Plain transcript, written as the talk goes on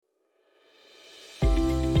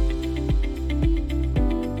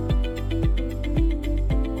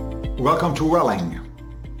Welcome to Welling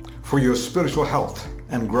for your spiritual health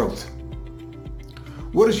and growth.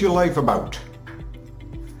 What is your life about?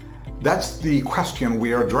 That's the question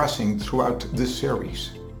we are addressing throughout this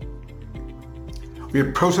series. We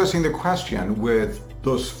are processing the question with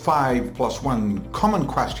those 5+1 common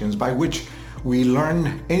questions by which we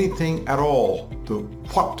learn anything at all, the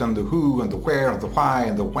what and the who and the where and the why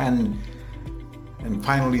and the when, and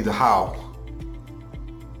finally the how.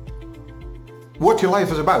 What your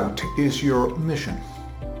life is about is your mission.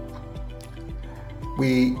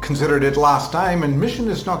 We considered it last time, and mission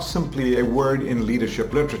is not simply a word in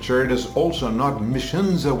leadership literature. It is also not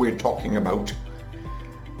missions that we're talking about.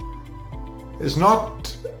 It's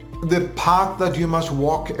not the path that you must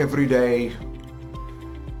walk every day.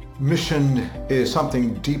 Mission is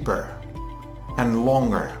something deeper and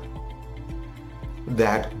longer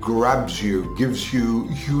that grabs you, gives you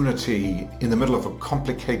unity in the middle of a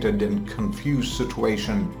complicated and confused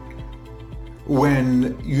situation.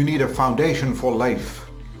 When you need a foundation for life,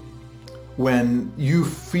 when you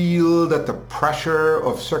feel that the pressure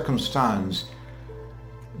of circumstance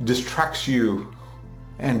distracts you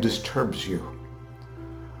and disturbs you,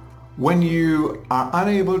 when you are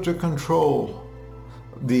unable to control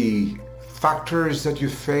the factors that you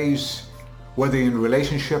face, whether in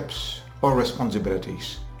relationships or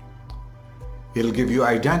responsibilities. It'll give you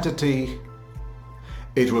identity,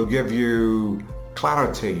 it will give you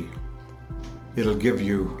clarity, it'll give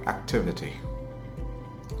you activity.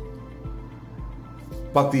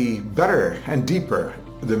 But the better and deeper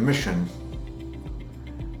the mission,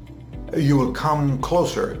 you will come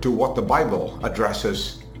closer to what the Bible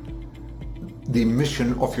addresses the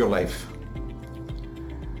mission of your life.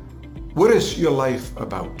 What is your life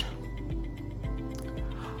about?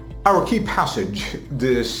 Our key passage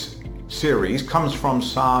this series comes from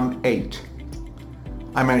Psalm 8.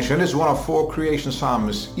 I mentioned it's one of 4 creation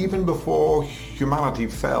psalms even before humanity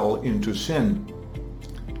fell into sin.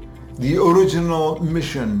 The original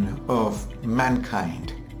mission of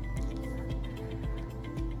mankind.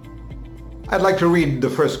 I'd like to read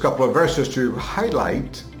the first couple of verses to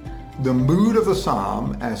highlight the mood of the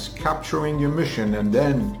psalm as capturing your mission and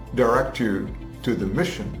then direct you to the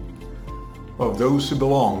mission of those who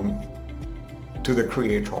belong to the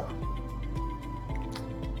Creator.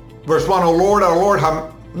 Verse 1, O Lord, our Lord,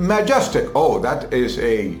 how majestic. Oh, that is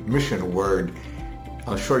a mission word.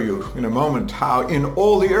 I'll show you in a moment how in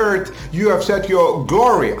all the earth you have set your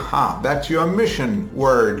glory. That's your mission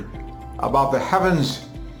word about the heavens.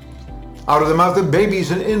 Out of the mouth of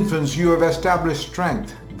babies and infants you have established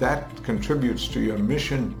strength. That contributes to your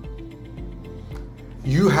mission.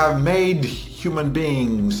 You have made human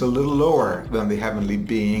beings a little lower than the heavenly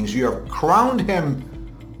beings. You have crowned him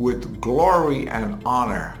with glory and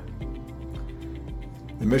honor.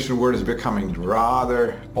 The mission word is becoming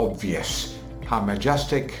rather obvious. How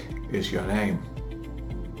majestic is your name.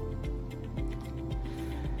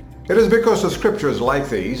 It is because of scriptures like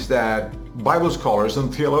these that Bible scholars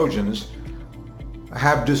and theologians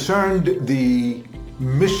have discerned the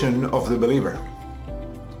mission of the believer.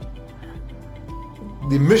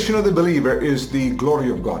 The mission of the believer is the glory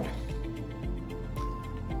of God.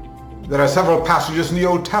 There are several passages in the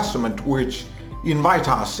Old Testament which invite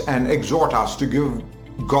us and exhort us to give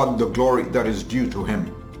God the glory that is due to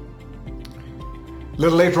him. A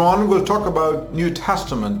little later on, we'll talk about New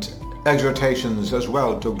Testament exhortations as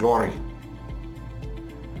well to glory.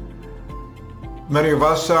 Many of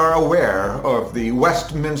us are aware of the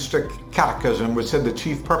Westminster Catechism, which said the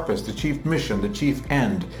chief purpose, the chief mission, the chief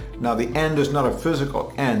end. Now, the end is not a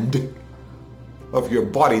physical end of your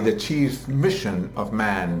body. The chief mission of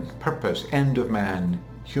man, purpose, end of man,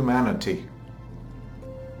 humanity,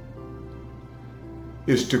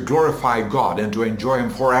 is to glorify God and to enjoy him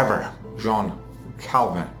forever. John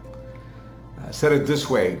Calvin said it this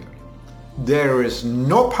way: there is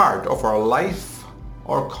no part of our life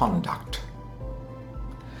or conduct,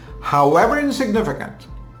 however insignificant.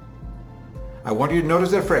 I want you to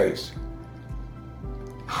notice that phrase.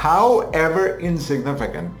 However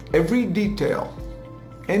insignificant, every detail,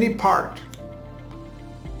 any part,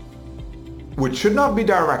 which should not be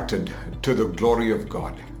directed to the glory of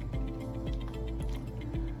God.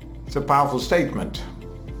 It's a powerful statement.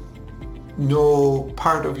 No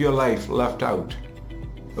part of your life left out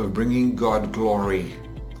of bringing God glory.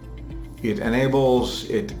 It enables,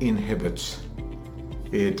 it inhibits,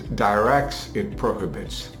 it directs, it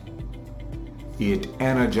prohibits, it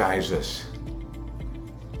energizes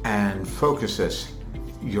and focuses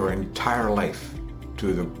your entire life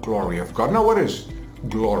to the glory of God. Now, what is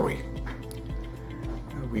glory?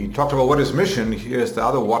 We talked about what is mission. Here's the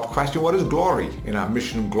other what question. What is glory in our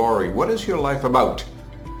mission glory? What is your life about?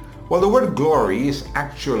 Well, the word glory is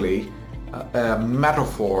actually a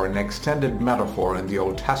metaphor, an extended metaphor in the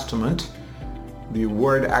Old Testament. The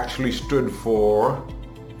word actually stood for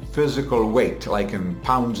physical weight, like in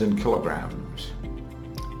pounds and kilograms.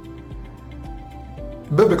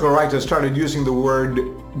 Biblical writers started using the word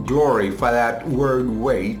glory for that word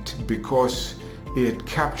weight because it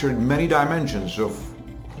captured many dimensions of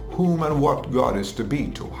whom and what God is to be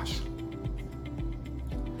to us.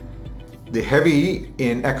 The heavy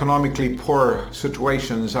in economically poor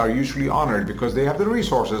situations are usually honored because they have the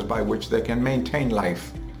resources by which they can maintain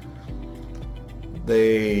life.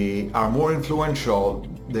 They are more influential.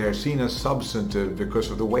 They're seen as substantive because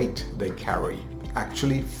of the weight they carry,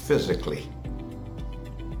 actually physically.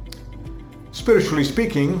 Spiritually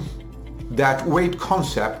speaking, that weight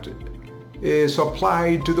concept is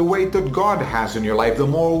applied to the weight that God has in your life. The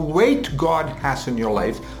more weight God has in your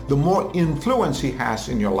life, the more influence He has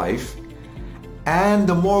in your life, and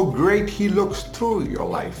the more great He looks through your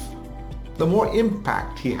life, the more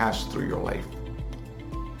impact He has through your life.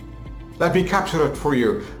 Let me capture it for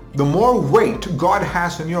you. The more weight God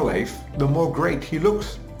has in your life, the more great He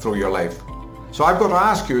looks through your life. So I've got to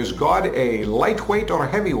ask you, is God a lightweight or a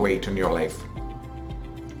heavyweight in your life?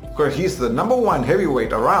 Because He's the number one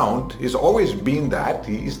heavyweight around. He's always been that.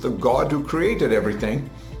 He's the God who created everything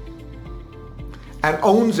and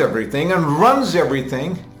owns everything and runs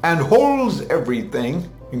everything and holds everything,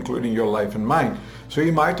 including your life and mine. So He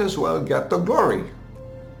might as well get the glory.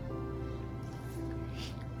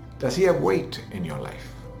 Does He have weight in your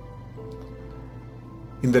life?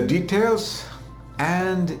 In the details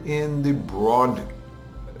and in the broad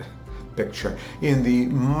picture, in the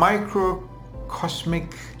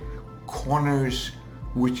microcosmic corners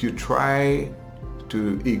which you try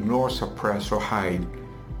to ignore, suppress, or hide,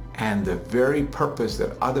 and the very purpose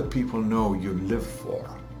that other people know you live for.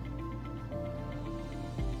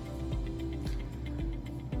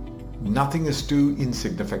 Nothing is too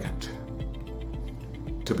insignificant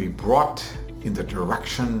to be brought in the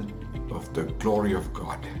direction of the glory of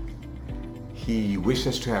God. He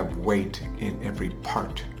wishes to have weight in every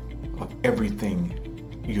part of everything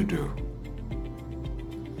you do.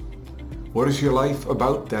 What is your life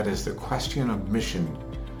about? That is the question of mission.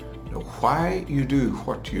 Why you do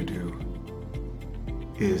what you do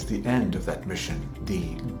is the end of that mission,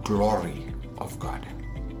 the glory of God.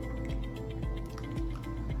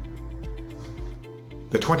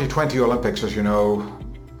 The 2020 Olympics, as you know,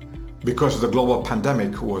 because of the global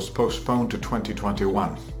pandemic, was postponed to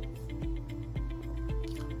 2021.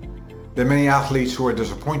 There are many athletes who are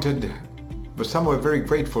disappointed, but some were very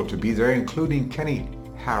grateful to be there, including Kenny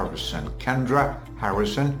Harrison. Kendra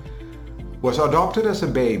Harrison was adopted as a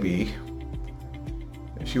baby.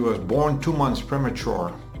 She was born 2 months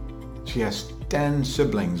premature. She has 10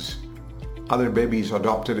 siblings, other babies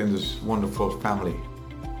adopted in this wonderful family.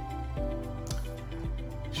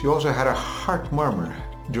 She also had a heart murmur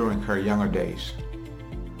during her younger days.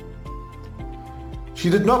 She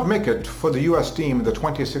did not make it for the U.S. team in the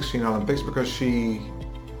 2016 Olympics because she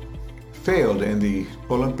failed in the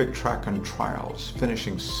Olympic track and trials,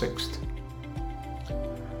 finishing 6th.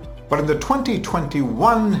 But in the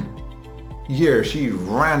 2021 year, she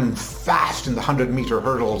ran fast in the 100-meter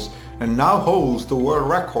hurdles and now holds the world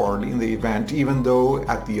record in the event, even though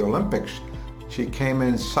at the Olympics she came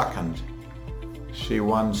in 2nd. She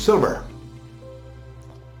won silver.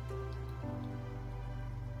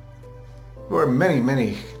 There were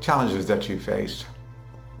many challenges that she faced,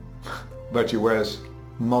 but she wears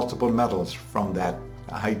multiple medals from that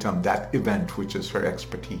item, that event, which is her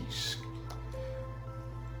expertise.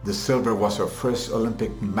 The silver was her first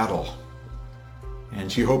Olympic medal,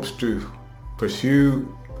 and she hopes to pursue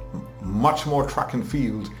much more track and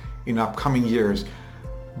field in upcoming years,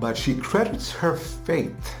 but she credits her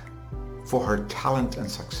faith for her talent and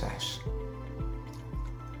success.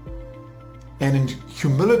 And in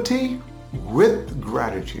humility with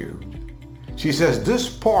gratitude, she says, "This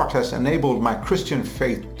sport has enabled my Christian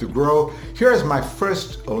faith to grow. Here is my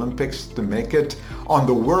first Olympics to make it on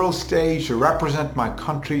the world stage to represent my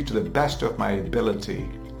country to the best of my ability."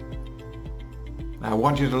 I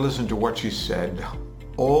want you to listen to what she said.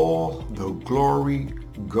 "All the glory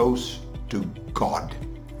goes to God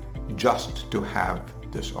just to have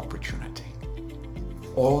this opportunity."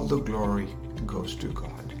 All the glory goes to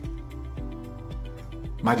God.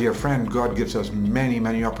 My dear friend, God gives us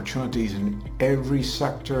many opportunities in every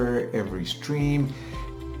sector, every stream,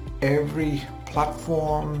 every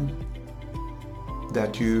platform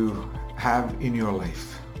that you have in your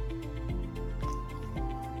life.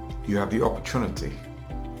 You have the opportunity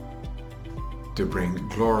to bring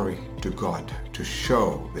glory to God, to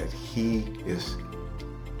show that He is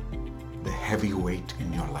heavy weight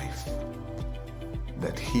in your life,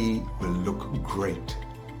 that He will look great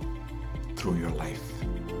through your life.